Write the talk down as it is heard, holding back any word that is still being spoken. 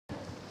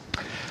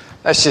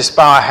Let's just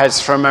bow our heads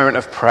for a moment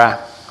of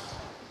prayer.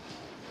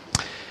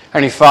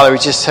 Heavenly Father, we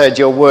just heard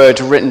your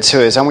word written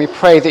to us, and we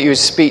pray that you would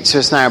speak to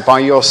us now by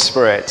your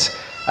Spirit.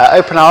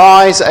 Open our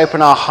eyes,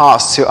 open our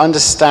hearts to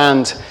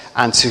understand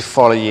and to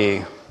follow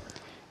you.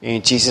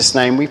 In Jesus'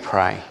 name we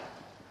pray.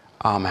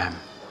 Amen.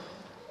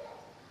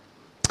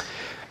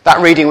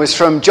 That reading was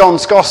from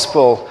John's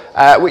Gospel,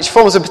 which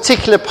forms a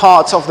particular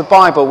part of the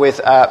Bible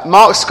with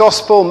Mark's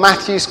Gospel,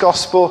 Matthew's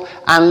Gospel,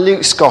 and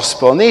Luke's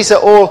Gospel. And these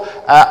are all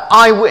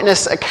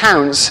eyewitness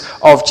accounts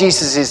of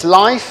Jesus'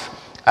 life,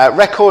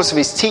 records of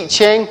his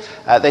teaching.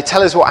 They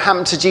tell us what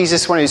happened to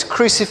Jesus when he was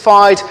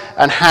crucified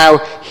and how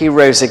he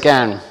rose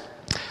again.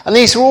 And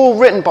these were all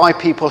written by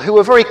people who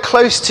were very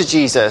close to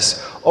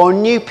Jesus or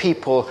knew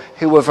people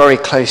who were very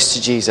close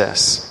to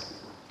Jesus.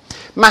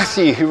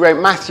 Matthew, who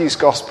wrote Matthew's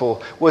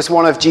Gospel, was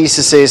one of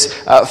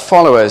Jesus'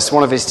 followers,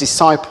 one of his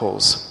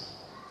disciples.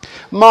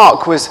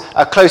 Mark was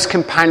a close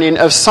companion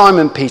of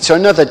Simon Peter,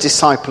 another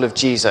disciple of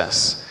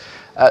Jesus.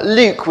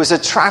 Luke was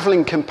a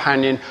travelling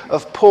companion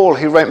of Paul,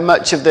 who wrote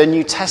much of the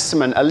New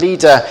Testament, a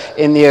leader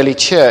in the early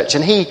church.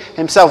 And he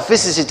himself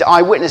visited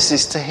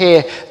eyewitnesses to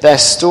hear their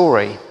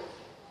story.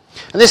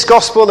 And this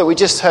Gospel that we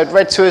just heard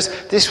read to us,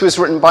 this was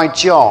written by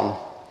John.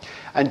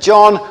 And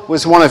John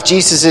was one of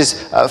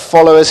Jesus'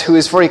 followers who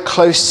was very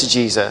close to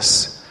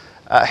Jesus,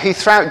 who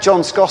throughout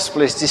John's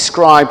Gospel is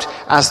described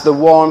as the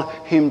one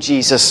whom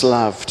Jesus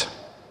loved.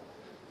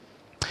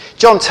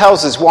 John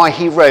tells us why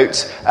he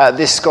wrote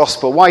this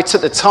Gospel, why he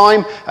took the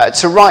time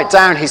to write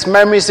down his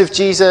memories of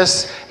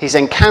Jesus, his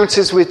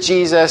encounters with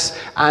Jesus,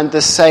 and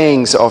the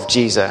sayings of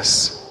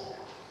Jesus.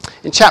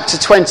 In chapter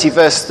 20,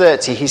 verse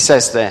 30, he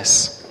says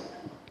this: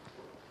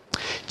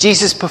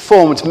 Jesus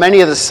performed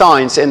many of the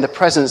signs in the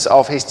presence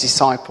of his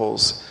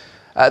disciples.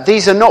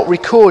 These are not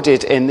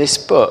recorded in this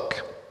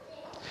book,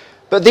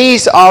 but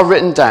these are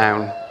written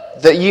down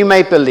that you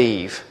may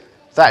believe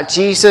that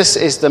Jesus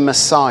is the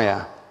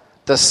Messiah,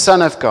 the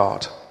Son of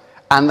God,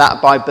 and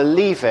that by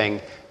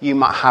believing you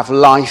might have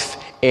life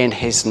in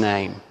his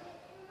name.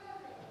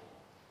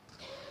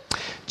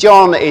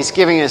 John is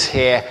giving us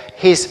here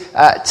his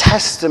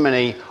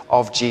testimony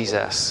of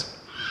Jesus.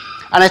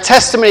 And a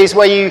testimony is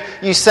where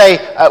you say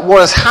what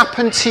has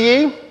happened to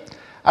you,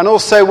 and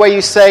also where you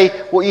say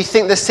what you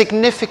think the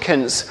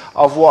significance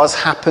of what has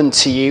happened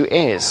to you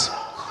is.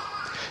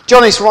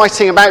 John is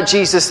writing about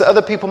Jesus that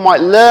other people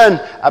might learn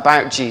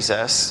about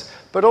Jesus,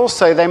 but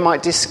also they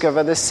might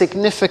discover the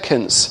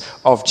significance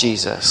of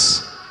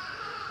Jesus.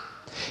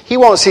 He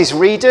wants his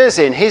readers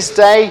in his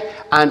day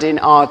and in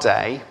our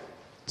day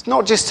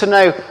not just to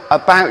know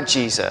about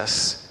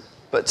Jesus,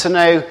 but to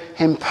know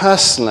him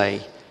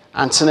personally,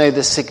 and to know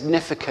the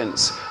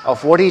significance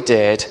of what he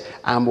did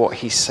and what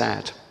he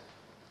said.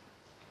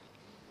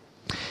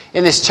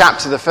 In this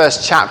chapter, the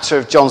first chapter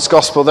of John's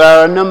Gospel,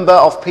 there are a number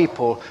of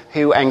people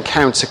who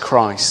encounter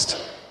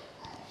Christ.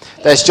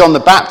 There's John the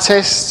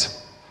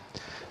Baptist.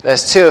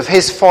 There's two of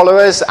his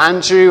followers,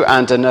 Andrew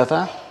and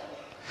another.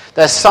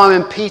 There's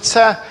Simon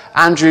Peter,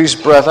 Andrew's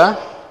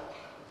brother.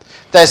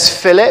 There's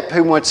Philip,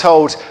 whom we're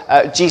told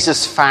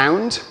Jesus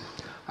found.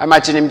 I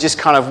imagine him just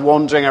kind of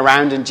wandering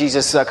around and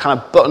Jesus kind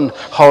of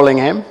buttonholing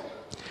him.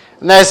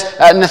 And there's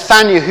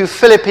Nathanael, who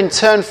Philip in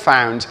turn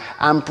found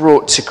and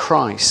brought to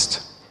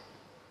Christ.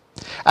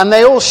 And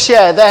they all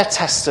share their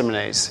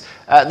testimonies,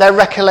 their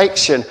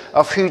recollection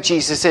of who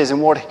Jesus is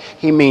and what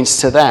he means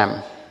to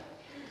them.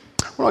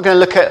 We're not going to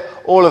look at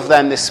all of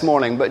them this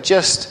morning, but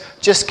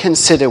just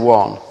consider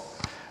one.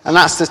 And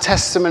that's the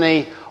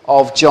testimony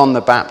of John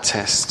the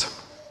Baptist.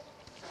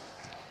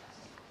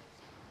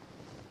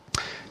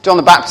 John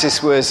the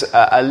Baptist was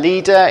a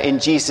leader in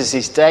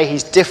Jesus' day.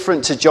 He's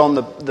different to John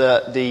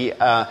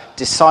the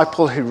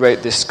disciple who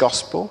wrote this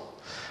gospel.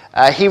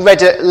 He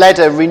led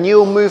a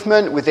renewal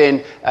movement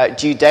within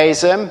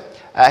Judaism.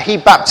 He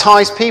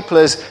baptized people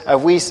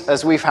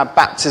as we've had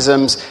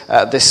baptisms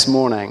this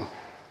morning.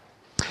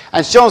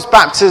 And John's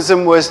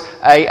baptism was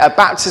a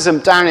baptism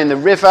down in the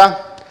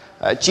river.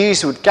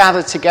 Jews would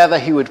gather together,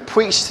 he would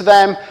preach to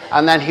them,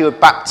 and then he would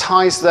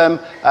baptize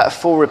them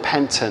for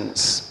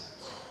repentance.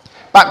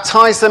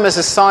 Baptize them as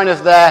a sign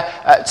of their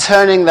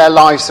turning their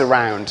lives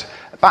around.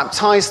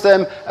 Baptize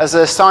them as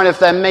a sign of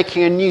them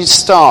making a new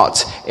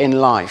start in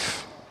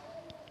life.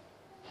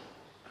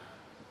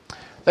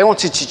 They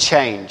wanted to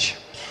change.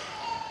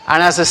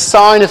 And as a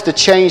sign of the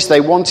change they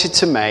wanted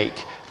to make,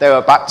 they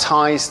were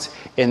baptized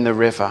in the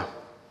river.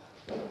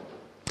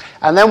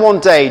 And then one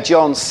day,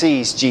 John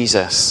sees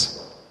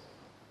Jesus.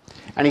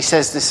 And he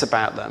says this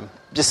about them,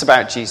 just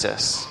about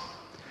Jesus.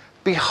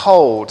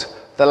 Behold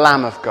the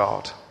Lamb of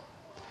God.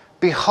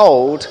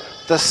 Behold,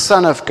 the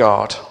Son of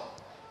God.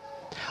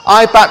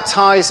 I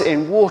baptize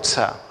in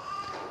water,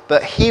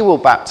 but he will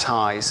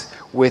baptize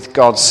with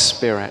God's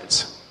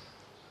Spirit.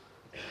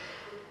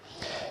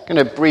 I'm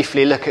going to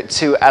briefly look at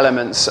two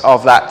elements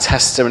of that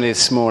testimony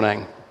this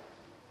morning.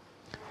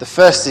 The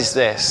first is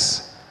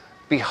this: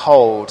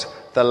 behold,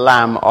 the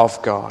Lamb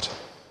of God.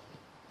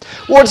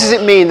 What does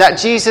it mean that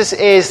Jesus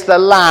is the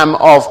Lamb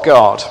of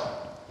God?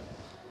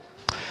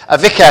 A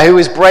vicar who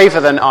was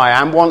braver than I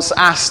am once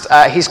asked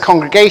his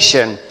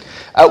congregation,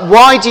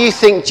 why do you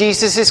think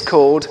Jesus is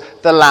called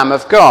the Lamb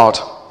of God?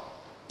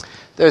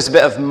 There was a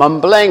bit of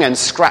mumbling and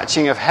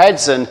scratching of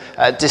heads and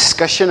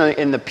discussion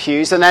in the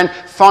pews, and then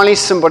finally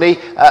somebody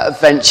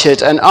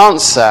ventured an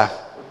answer.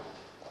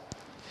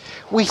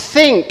 We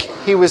think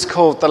he was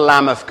called the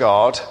Lamb of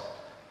God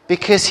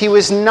because he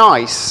was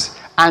nice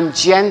and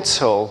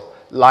gentle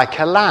like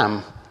a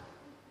lamb.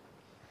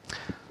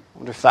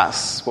 I wonder if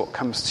that's what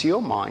comes to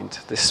your mind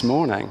this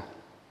morning.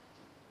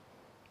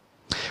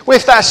 Well,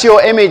 if that's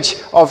your image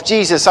of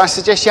Jesus, I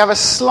suggest you have a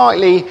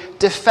slightly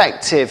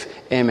defective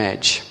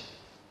image.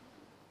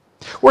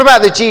 What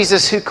about the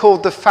Jesus who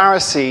called the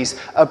Pharisees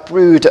a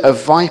brood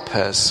of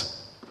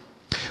vipers?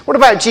 What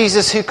about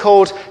Jesus who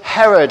called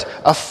Herod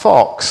a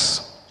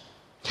fox?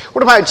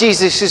 What about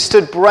Jesus who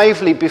stood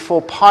bravely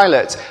before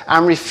Pilate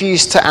and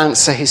refused to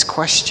answer his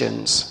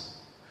questions?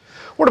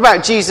 What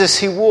about Jesus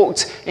who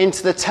walked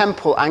into the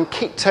temple and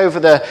kicked over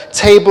the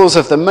tables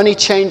of the money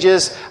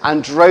changers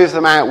and drove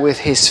them out with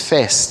his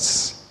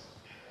fists?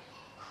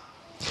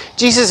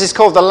 Jesus is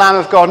called the Lamb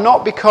of God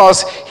not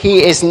because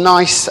he is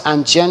nice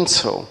and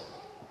gentle,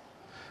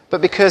 but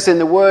because, in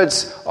the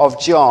words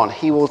of John,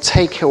 he will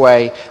take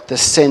away the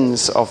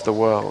sins of the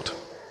world.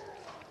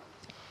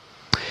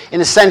 In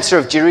the centre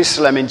of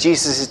Jerusalem in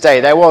Jesus'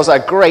 day, there was a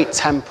great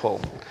temple.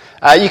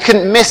 You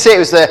couldn't miss it. It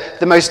was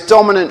the most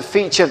dominant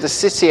feature of the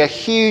city, a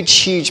huge,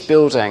 huge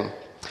building.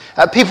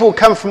 People would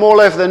come from all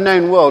over the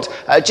known world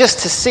just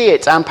to see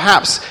it and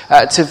perhaps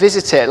to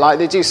visit it, like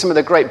they do some of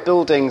the great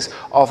buildings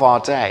of our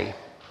day.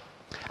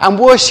 And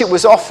worship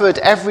was offered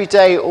every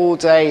day, all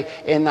day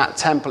in that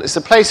temple. It's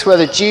a place where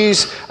the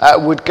Jews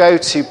would go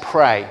to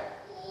pray.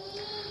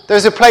 There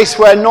was a place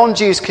where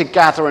non-Jews could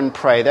gather and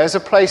pray. There was a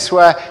place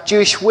where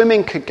Jewish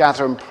women could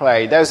gather and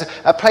pray. There was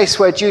a place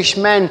where Jewish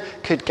men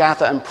could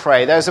gather and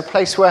pray. There was a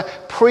place where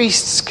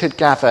priests could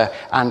gather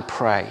and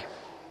pray.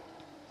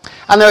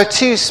 And there were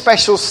two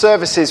special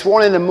services,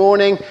 one in the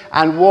morning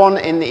and one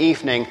in the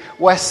evening,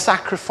 where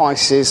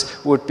sacrifices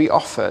would be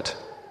offered.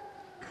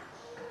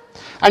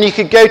 And you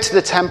could go to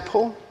the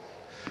temple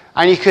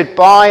and you could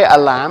buy a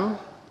lamb,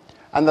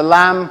 and the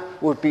lamb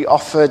would be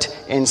offered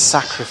in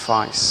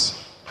sacrifice.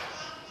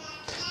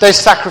 Those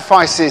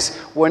sacrifices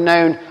were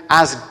known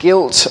as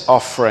guilt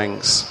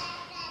offerings.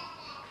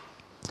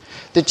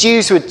 The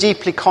Jews were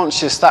deeply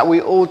conscious that we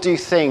all do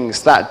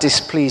things that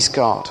displease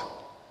God.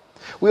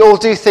 We all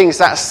do things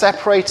that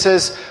separate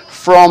us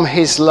from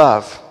his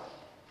love.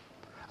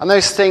 And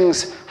those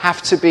things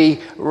have to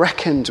be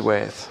reckoned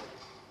with.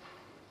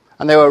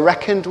 And they were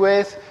reckoned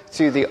with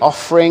through the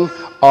offering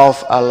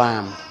of a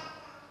lamb.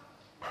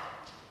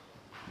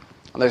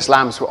 And those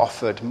lambs were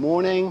offered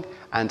morning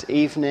and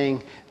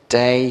evening,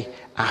 day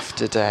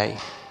after day.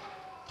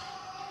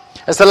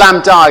 As the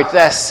lamb died,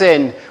 their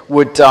sin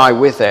would die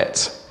with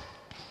it.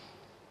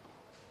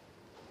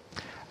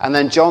 And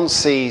then John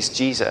sees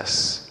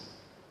Jesus,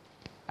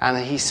 and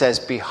he says,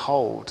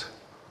 "Behold,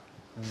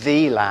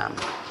 the lamb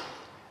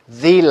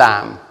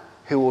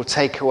who will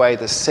take away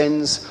the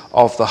sins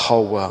of the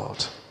whole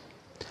world.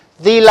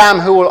 The lamb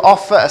who will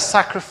offer a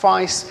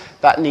sacrifice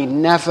that need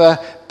never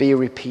be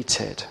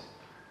repeated."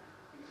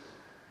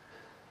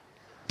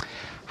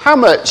 How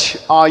much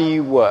are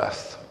you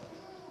worth?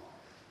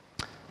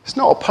 It's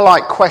not a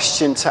polite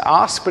question to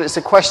ask, but it's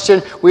a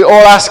question we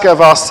all ask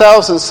of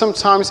ourselves, and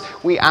sometimes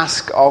we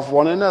ask of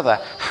one another.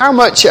 How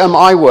much am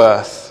I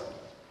worth?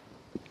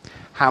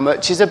 How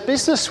much is a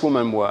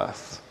businesswoman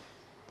worth?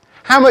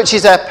 How much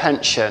is her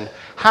pension?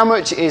 How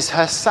much is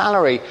her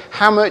salary?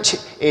 How much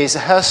is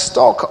her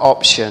stock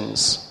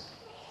options?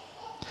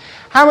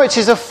 How much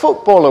is a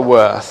footballer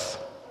worth?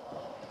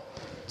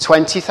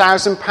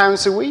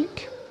 £20,000 a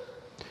week?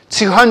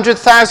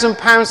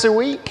 £200,000 a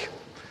week?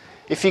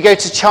 If you go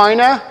to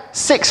China,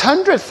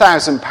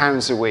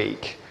 £600,000 a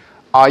week.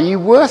 Are you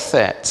worth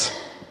it?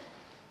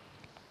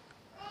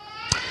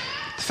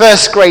 The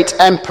first great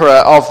emperor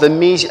of the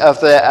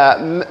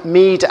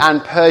Mede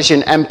and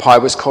Persian Empire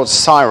was called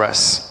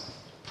Cyrus.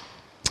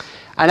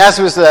 And as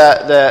was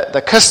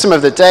the custom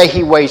of the day,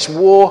 he waged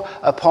war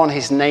upon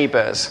his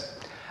neighbours.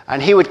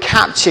 And he would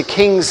capture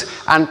kings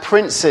and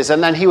princes,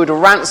 and then he would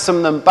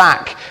ransom them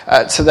back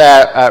to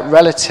their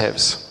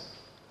relatives.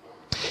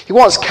 He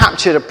once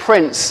captured a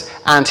prince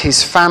and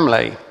his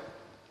family.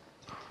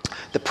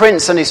 The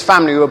prince and his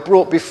family were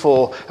brought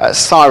before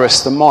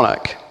Cyrus the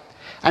monarch.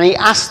 And he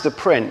asked the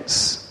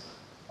prince,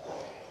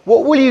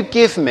 "What will you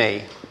give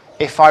me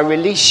if I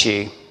release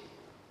you?"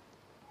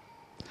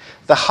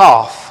 "The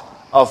half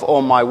of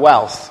all my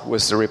wealth,"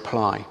 was the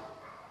reply.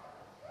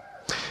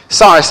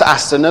 Cyrus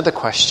asked another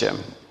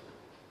question.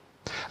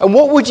 "And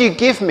what would you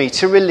give me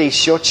to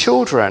release your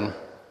children?"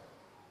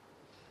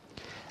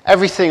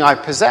 "Everything I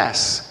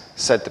possess,"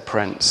 said the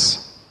prince.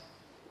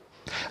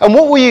 "And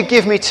what will you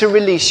give me to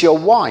release your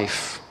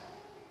wife?"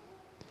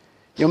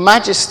 "Your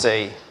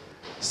Majesty,"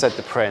 said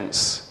the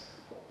prince,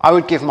 "I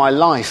would give my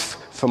life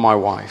for my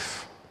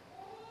wife."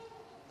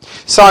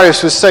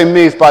 Cyrus was so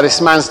moved by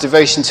this man's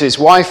devotion to his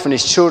wife and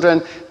his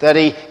children that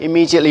he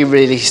immediately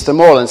released them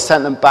all and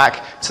sent them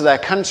back to their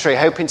country,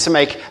 hoping to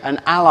make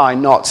an ally,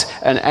 not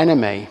an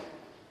enemy.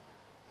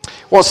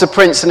 Once the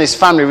prince and his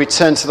family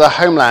returned to their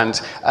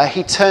homeland,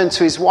 he turned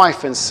to his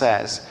wife and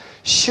says,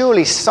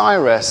 "Surely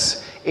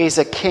Cyrus is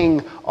a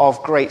king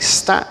of great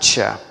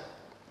stature."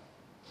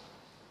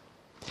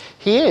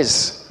 "He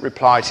is,"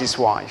 replied his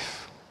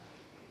wife,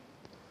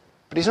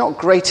 "but he's not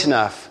great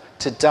enough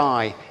to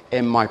die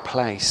in my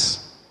place."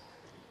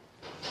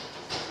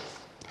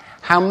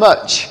 "How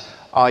much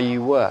are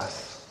you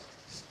worth?"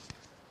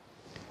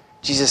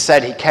 Jesus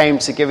said he came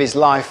to give his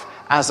life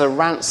as a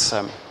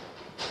ransom,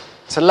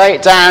 to lay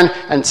it down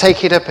and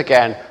take it up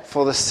again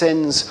for the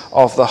sins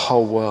of the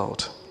whole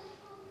world.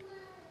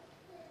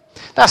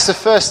 That's the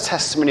first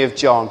testimony of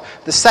John.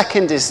 The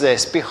second is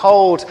this: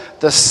 "Behold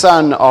the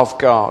Son of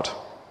God."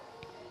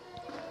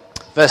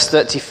 Verse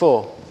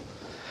 34.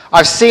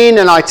 "I've seen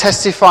and I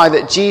testify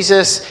that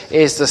Jesus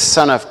is the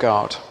Son of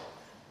God."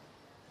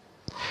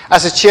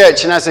 As a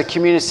church and as a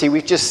community,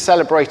 we've just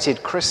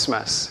celebrated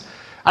Christmas.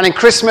 And in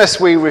Christmas,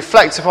 we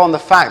reflect upon the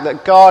fact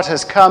that God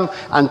has come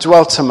and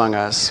dwelt among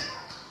us.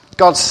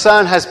 God's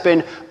Son has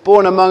been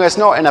born among us,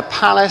 not in a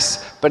palace,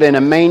 but in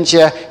a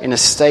manger, in a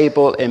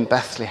stable in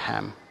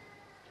Bethlehem.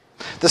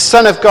 The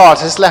Son of God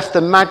has left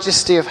the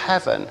majesty of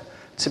heaven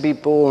to be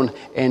born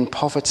in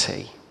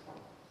poverty.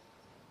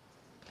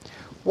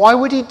 Why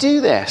would he do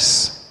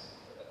this?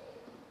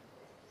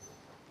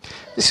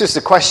 This was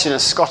the question a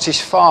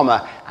Scottish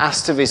farmer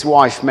asked of his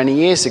wife many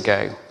years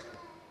ago.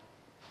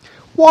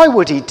 Why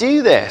would he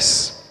do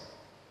this?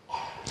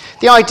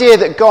 The idea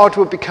that God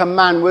would become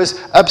man was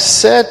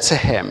absurd to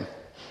him.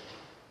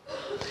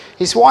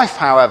 His wife,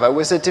 however,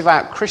 was a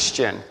devout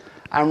Christian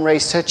and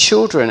raised her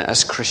children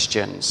as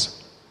Christians.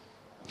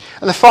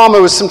 And the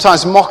farmer would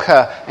sometimes mock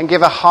her and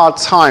give her a hard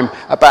time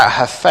about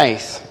her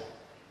faith.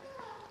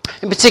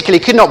 In particular,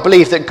 he could not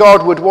believe that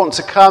God would want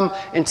to come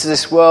into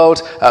this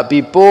world,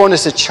 be born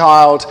as a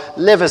child,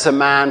 live as a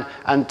man,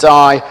 and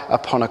die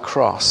upon a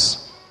cross.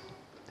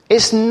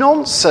 "It's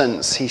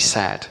nonsense," he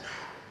said.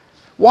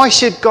 "Why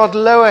should God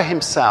lower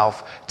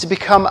himself to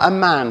become a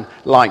man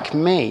like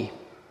me?"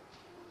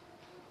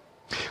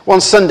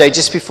 One Sunday,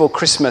 just before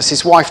Christmas,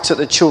 his wife took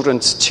the children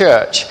to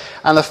church,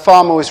 and the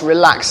farmer was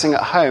relaxing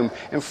at home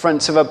in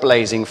front of a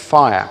blazing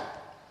fire.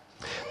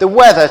 The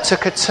weather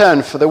took a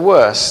turn for the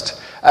worst,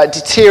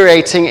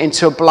 deteriorating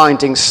into a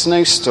blinding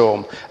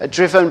snowstorm,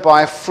 driven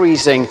by a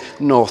freezing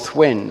north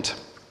wind.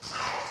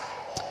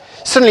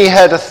 Suddenly he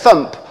heard a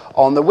thump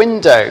on the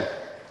window,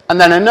 and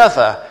then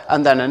another,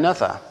 and then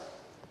another.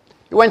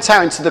 He went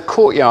out into the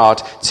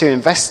courtyard to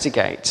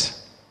investigate.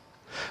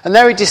 And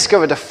there he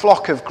discovered a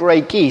flock of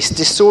grey geese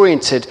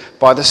disoriented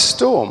by the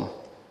storm.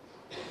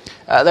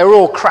 They were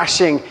all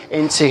crashing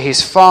into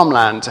his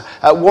farmland,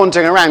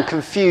 wandering around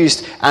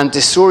confused and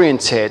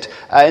disoriented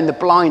in the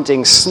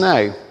blinding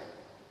snow.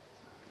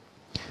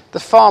 The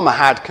farmer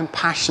had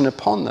compassion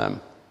upon them.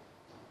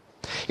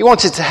 He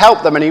wanted to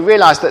help them, and he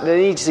realized that they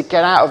needed to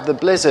get out of the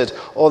blizzard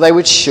or they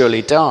would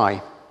surely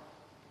die.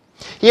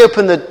 He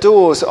opened the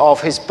doors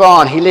of his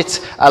barn, he lit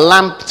a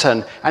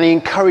lantern, and he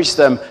encouraged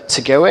them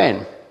to go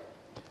in.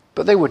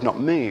 But they would not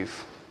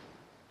move.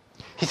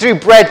 He threw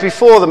bread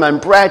before them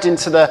and bread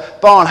into the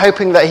barn,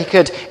 hoping that he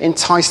could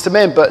entice them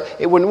in, but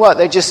it wouldn't work.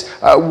 They just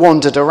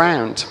wandered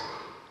around.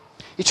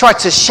 He tried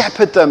to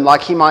shepherd them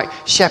like he might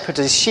shepherd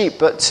his sheep,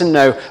 but to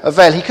no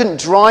avail. He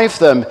couldn't drive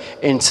them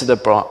into the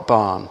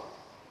barn.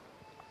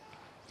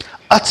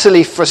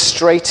 Utterly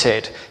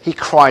frustrated, he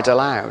cried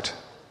aloud,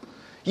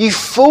 "You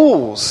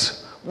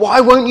fools!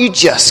 Why won't you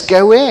just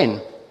go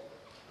in?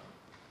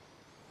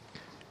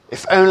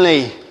 If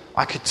only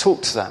I could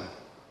talk to them.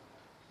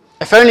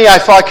 If only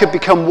if I could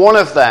become one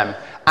of them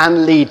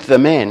and lead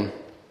them in."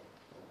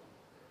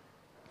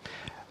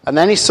 And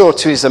then he saw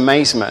to his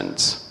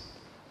amazement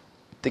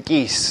the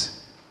geese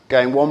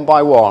going one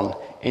by one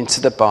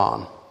into the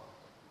barn,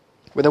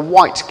 with a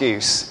white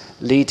goose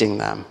leading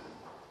them.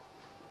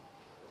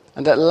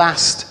 And at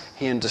last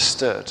he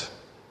understood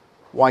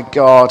why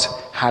God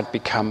had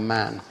become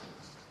man.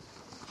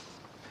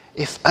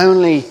 If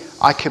only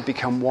I could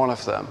become one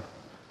of them,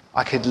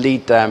 I could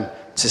lead them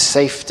to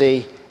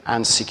safety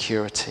and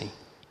security.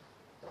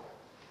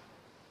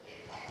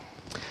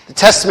 The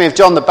testimony of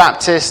John the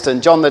Baptist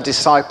and John the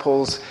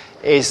disciples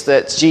is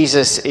that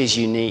Jesus is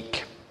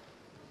unique.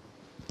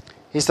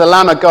 He's the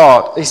Lamb of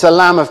God. He's the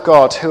Lamb of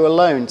God who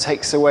alone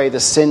takes away the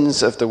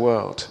sins of the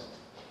world.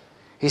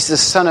 He's the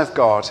Son of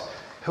God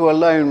who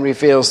alone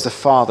reveals the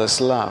Father's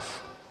love.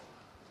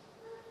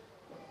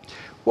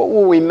 What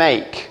will we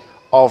make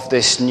of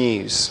this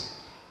news?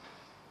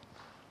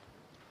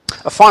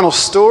 A final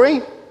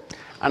story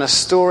and a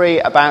story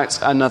about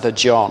another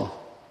John.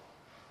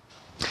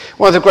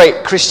 One of the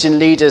great Christian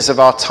leaders of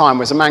our time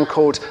was a man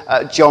called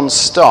John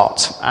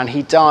Stott, and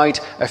he died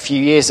a few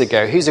years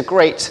ago. He was a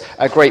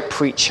great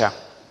preacher.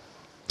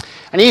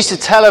 And he used to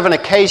tell of an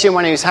occasion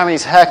when he was having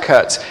his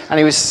haircut and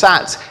he was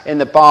sat in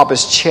the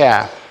barber's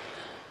chair.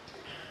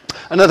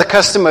 Another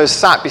customer was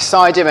sat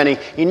beside him, and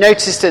he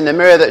noticed in the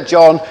mirror that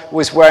John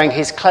was wearing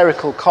his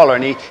clerical collar,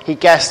 and he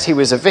guessed he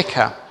was a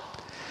vicar.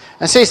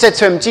 And so he said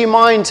to him, "Do you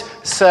mind,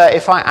 sir,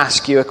 if I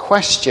ask you a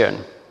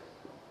question?"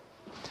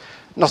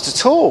 "Not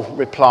at all,"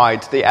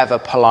 replied the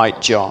ever-polite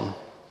John.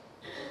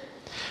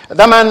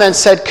 The man then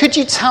said, "Could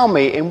you tell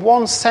me in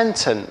one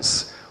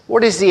sentence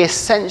what is the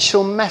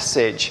essential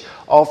message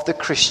of the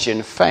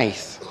Christian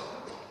faith?"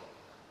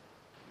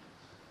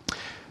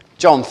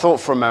 John thought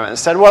for a moment and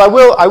said,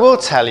 "Well, I will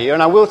tell you,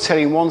 and I will tell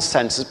you in one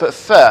sentence, but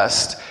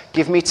first,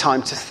 give me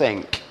time to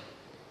think.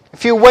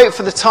 If you wait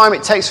for the time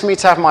it takes for me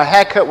to have my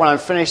haircut, when I'm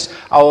finished,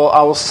 I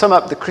will sum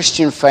up the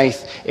Christian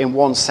faith in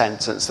one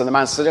sentence." And the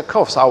man said, "Of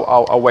course,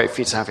 I'll wait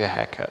for you to have your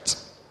haircut."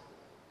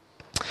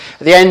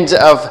 At the end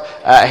of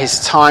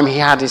his time, he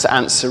had his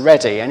answer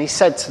ready, and he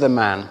said to the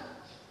man,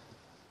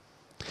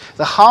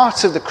 "The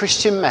heart of the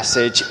Christian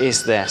message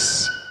is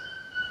this: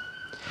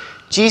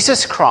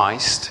 Jesus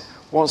Christ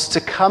wants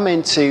to come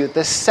into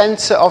the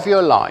center of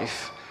your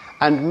life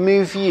and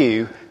move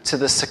you to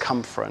the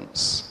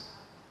circumference."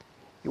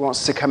 He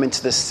wants to come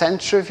into the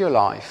center of your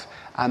life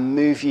and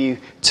move you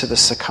to the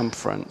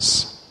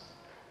circumference.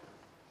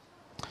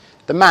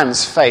 The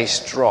man's face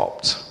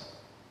dropped.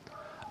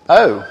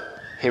 "Oh,"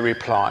 he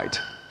replied,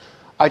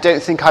 "I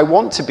don't think I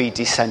want to be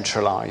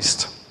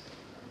decentralized."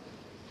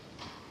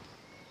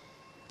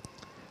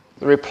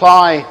 The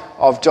reply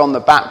of John the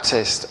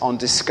Baptist on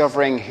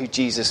discovering who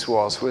Jesus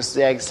was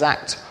the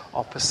exact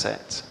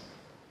opposite.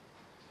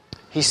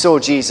 He saw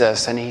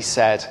Jesus and he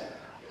said,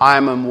 "I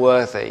am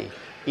unworthy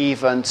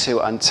even to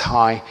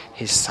untie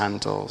his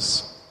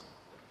sandals."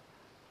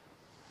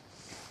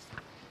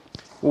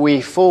 Will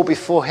we fall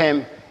before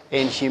him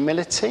in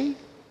humility,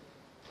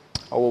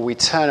 or will we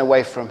turn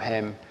away from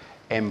him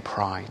in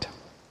pride?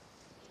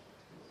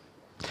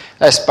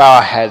 Let's bow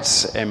our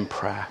heads in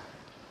prayer.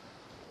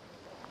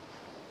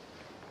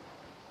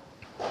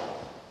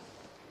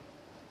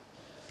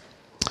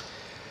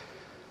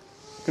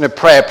 I'm going to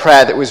pray a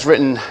prayer that was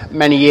written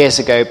many years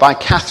ago by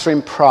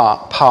Catherine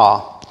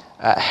Parr,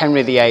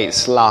 Henry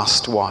VIII's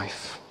last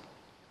wife.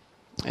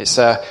 It's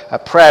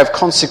a prayer of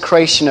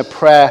consecration, a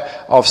prayer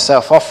of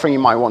self-offering. You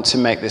might want to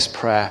make this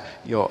prayer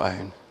your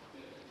own.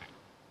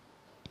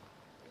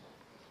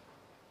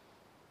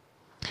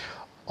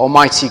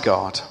 Almighty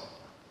God,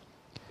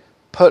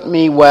 put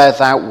me where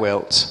thou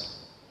wilt,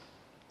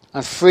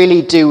 and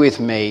freely do with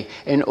me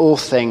in all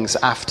things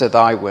after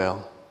thy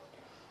will.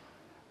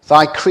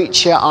 Thy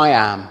creature I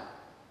am,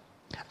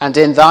 and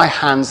in thy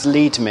hands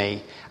lead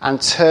me, and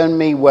turn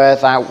me where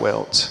thou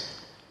wilt.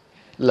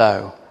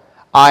 Lo,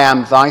 I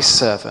am thy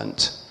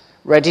servant,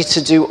 ready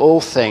to do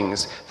all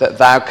things that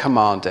thou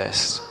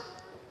commandest.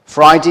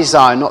 For I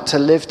desire not to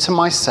live to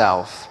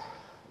myself,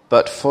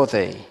 but for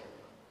thee.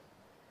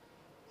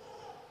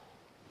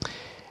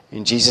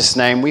 In Jesus'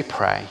 name we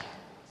pray.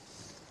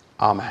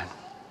 Amen.